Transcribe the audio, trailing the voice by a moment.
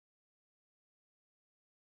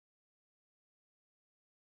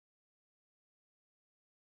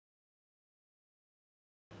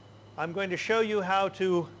I'm going to show you how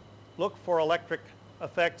to look for electric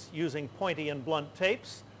effects using pointy and blunt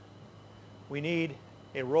tapes. We need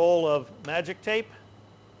a roll of magic tape,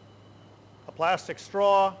 a plastic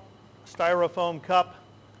straw, a styrofoam cup,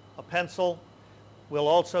 a pencil. We'll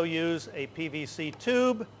also use a PVC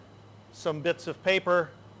tube, some bits of paper,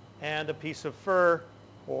 and a piece of fur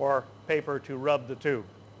or paper to rub the tube.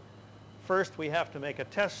 First, we have to make a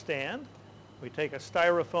test stand. We take a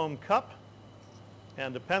styrofoam cup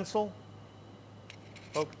and a pencil,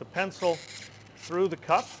 poke the pencil through the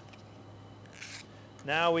cup.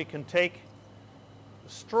 Now we can take the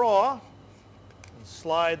straw and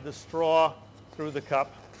slide the straw through the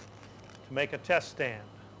cup to make a test stand.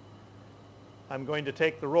 I'm going to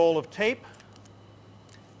take the roll of tape.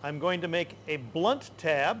 I'm going to make a blunt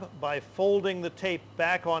tab by folding the tape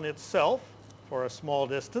back on itself for a small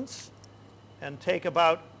distance and take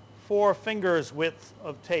about 4 fingers width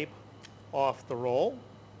of tape off the roll.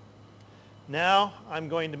 Now I'm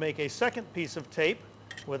going to make a second piece of tape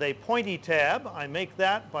with a pointy tab. I make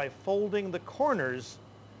that by folding the corners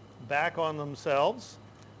back on themselves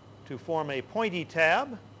to form a pointy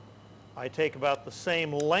tab. I take about the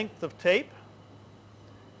same length of tape.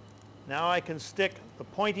 Now I can stick the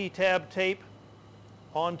pointy tab tape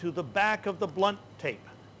onto the back of the blunt tape,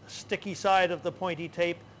 the sticky side of the pointy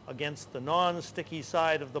tape against the non-sticky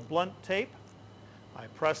side of the blunt tape. I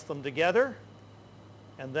press them together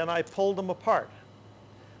and then I pull them apart.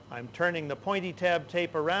 I'm turning the pointy tab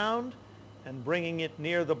tape around and bringing it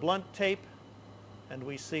near the blunt tape, and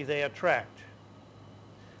we see they attract.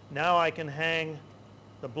 Now I can hang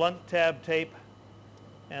the blunt tab tape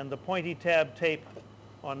and the pointy tab tape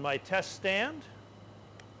on my test stand.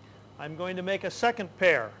 I'm going to make a second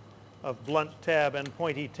pair of blunt tab and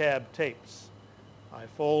pointy tab tapes. I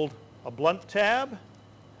fold a blunt tab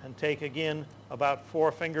and take again about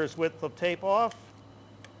 4 fingers width of tape off.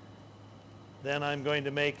 Then I'm going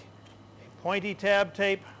to make a pointy tab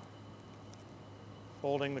tape,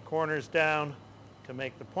 folding the corners down to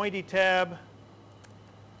make the pointy tab.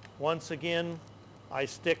 Once again, I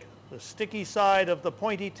stick the sticky side of the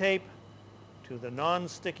pointy tape to the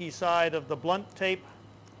non-sticky side of the blunt tape,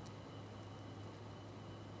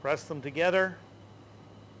 press them together,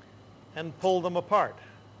 and pull them apart.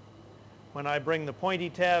 When I bring the pointy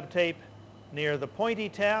tab tape near the pointy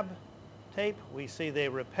tab tape, we see they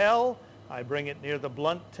repel. I bring it near the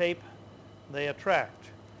blunt tape, they attract.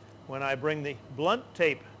 When I bring the blunt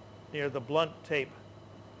tape near the blunt tape,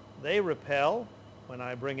 they repel. When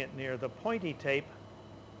I bring it near the pointy tape,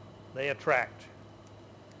 they attract.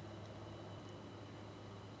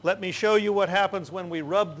 Let me show you what happens when we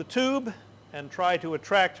rub the tube and try to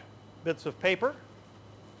attract bits of paper.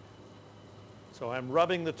 So I'm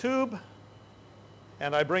rubbing the tube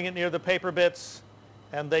and I bring it near the paper bits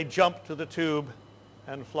and they jump to the tube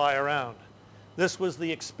and fly around. This was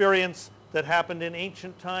the experience that happened in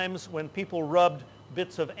ancient times when people rubbed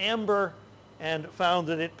bits of amber and found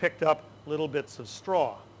that it picked up little bits of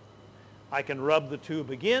straw. I can rub the tube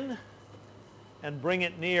again and bring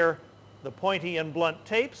it near the pointy and blunt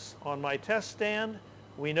tapes on my test stand.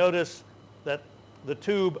 We notice that the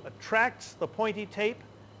tube attracts the pointy tape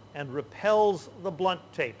and repels the blunt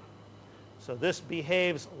tape. So this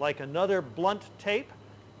behaves like another blunt tape,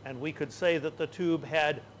 and we could say that the tube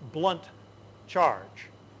had blunt charge.